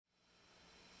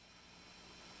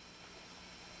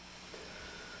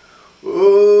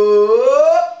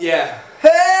Yeah.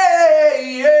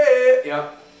 Hey, yeah.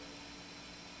 Yep.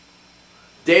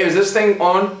 Dave, is this thing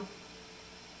on?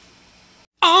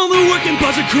 All the working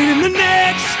parts are craning the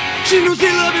necks. She knows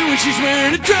they love it when she's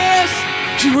wearing a dress.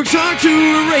 She works hard to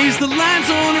erase the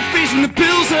lines on her face, and the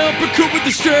pills help her cope with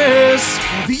the stress.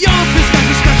 The office guys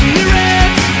are scratching their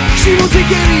heads. She won't take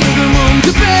any of them home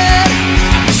to bed.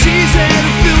 After she's had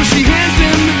a fill, she hands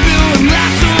him the bill and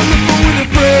laughs on the phone with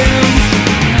her friends.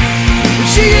 When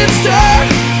she gets tired,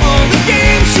 all the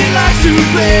games she likes to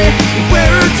play wear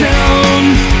her down.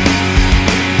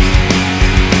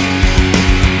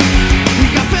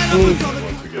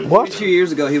 What? 2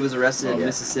 years ago, he was arrested in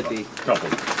Mississippi. Couple.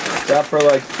 That for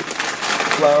like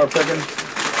flower picking?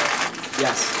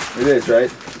 Yes. It is, right?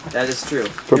 That is true.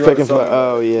 For picking flower.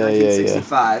 Oh, yeah,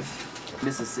 1965,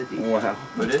 Mississippi. Wow.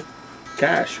 Who did?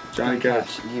 Cash. Johnny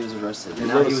Cash. And he was arrested. He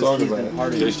And wrote now a song he's about been it.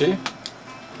 pardoned. JC?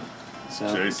 So.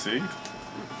 JC?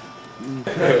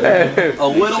 A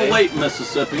little late,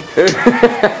 Mississippi.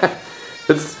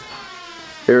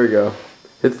 Here we go.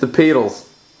 It's the Beatles.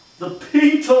 The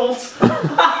Beatles.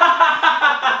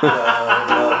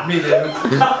 Love me do.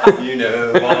 You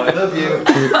know I love you.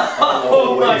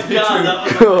 Oh my God, that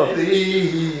was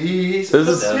Please. This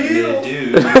is love me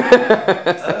do.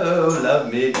 Oh, love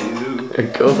me do.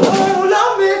 cool. Oh,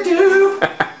 love me do.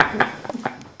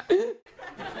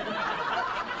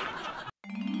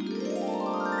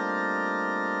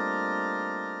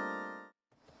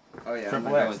 Oh yeah, I'm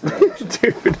going with that.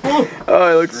 Dude.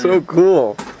 Oh, it looks so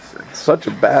cool. Such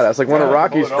a badass. Like one of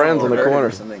Rocky's friends in the corner.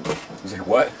 He's like,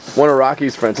 what? One of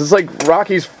Rocky's friends. It's like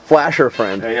Rocky's flasher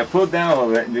friend. Yeah, pull it down a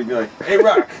little bit and you'd be like, hey,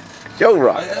 Rock. Yo,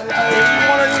 Rock.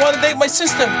 You want to date my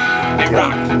sister? Hey,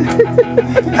 Rock.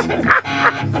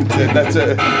 That's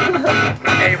it.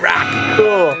 Hey, Rock.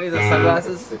 Cool. Maybe the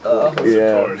sunglasses?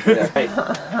 Yeah.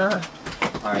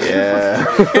 Alright. Yeah.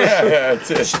 Yeah,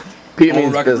 that's it. Pete Total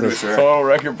means record business. producer. Total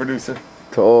record producer.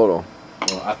 Total.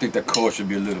 Well, I think that chord should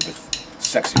be a little bit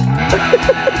sexy.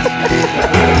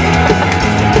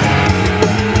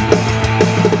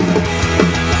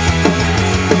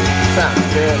 Sounds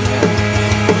good, man.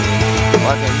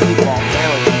 Fucking meatball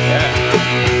sandwich.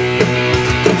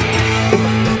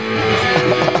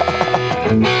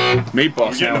 Meatball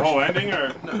You getting the whole ending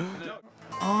or?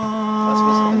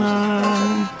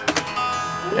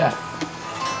 Yeah.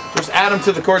 Just add them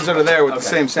to the chords that are there with the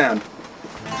same sound.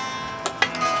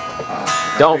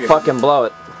 Don't fucking blow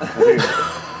it.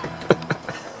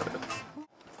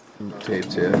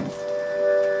 Tapes here.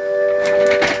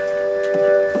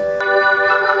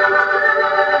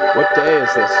 What day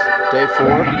is this? Day 4?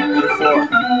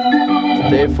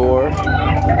 Day 4.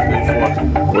 Day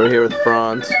 4. We're here with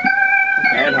Franz.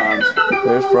 And Hans.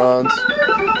 There's Franz.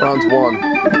 Franz won.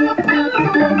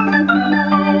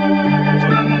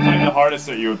 Play the hardest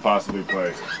that you would possibly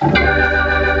play.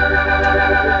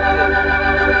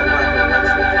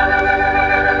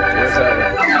 Where's that?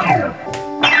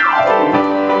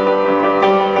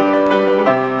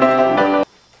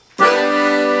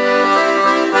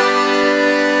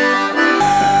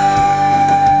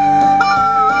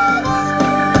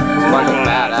 Fucking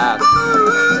badass.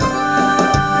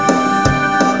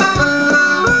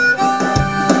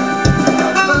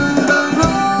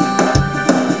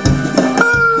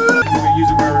 Use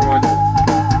it wherever you want to.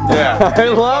 Yeah. I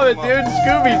love it, dude.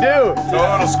 Scooby-Doo.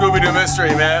 Total Scooby-Doo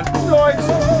mystery, man. Zoinks!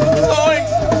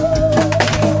 Zoinks!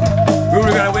 Who were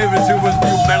we gonna wave it to was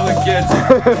you meddling kids.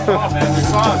 Oh man, the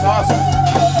song is awesome.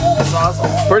 It's awesome.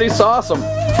 Pretty awesome.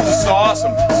 It's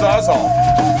awesome. It's awesome.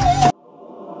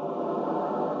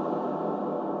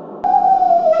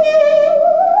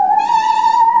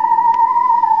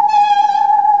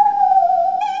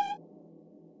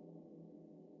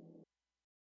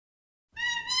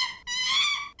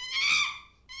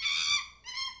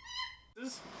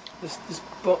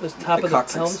 This top of the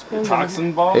helm spoon?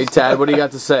 Toxin balls? Hey, Tad, what do you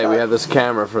got to say? We have this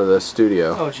camera for the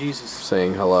studio. Oh, Jesus.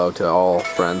 Saying hello to all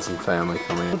friends and family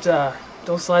coming in.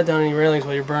 Don't slide down any railings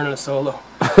while you're burning a solo.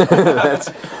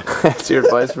 That's your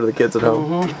advice for the kids at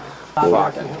home?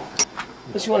 Fuck.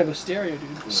 Unless you want to go stereo,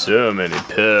 dude. So many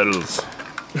pedals.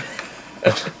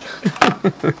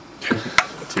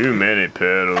 Too many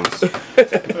pedals.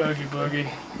 Boogie, boogie.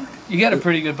 You got a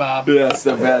pretty good bob. Yeah, it's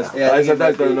the best. Yeah, I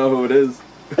sometimes don't know who it is.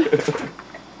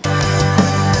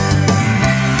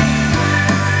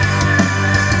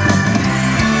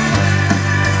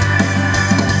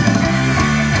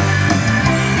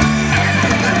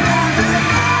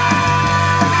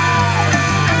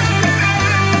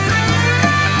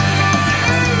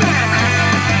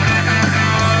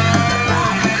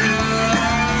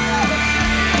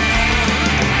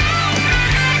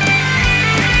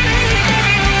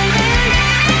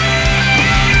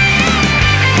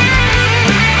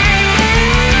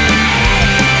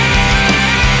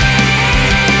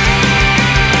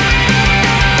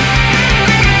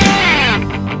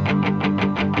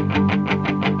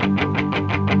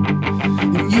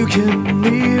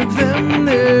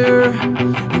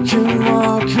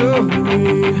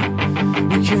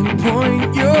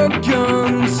 point your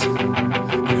guns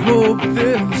and hope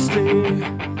they'll stay.